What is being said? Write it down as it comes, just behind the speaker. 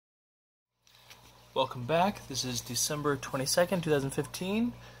Welcome back. This is December 22nd,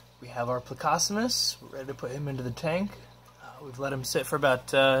 2015. We have our Plecosomus. We're ready to put him into the tank. We've let him sit for about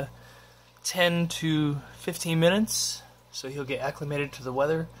 10 to 15 minutes, so he'll get acclimated to the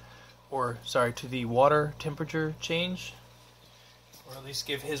weather, to the water temperature change, or at least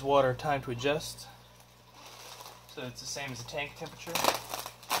give his water time to adjust, so it's the same as the tank temperature.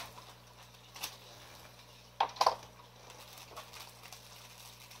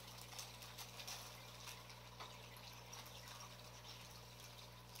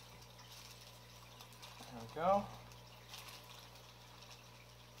 There we go.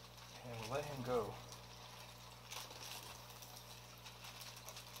 And we'll let him go.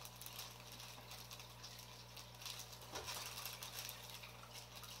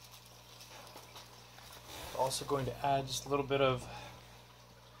 Also going to add just a little bit of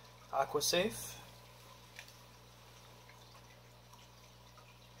Aquasafe.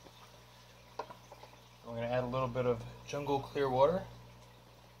 We're going to add a little bit of jungle clear water.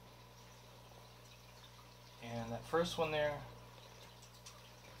 And that first one there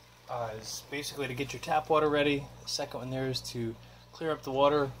is basically to get your tap water ready. The second one there is to clear up the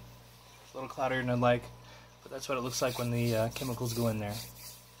water. It's a little cloudier than I'd like, but that's what it looks like when the chemicals go in there.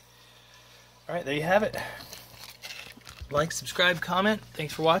 Alright, there you have it. Like, subscribe, comment.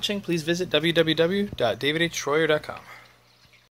 Thanks for watching. Please visit www.davidhschroyer.com.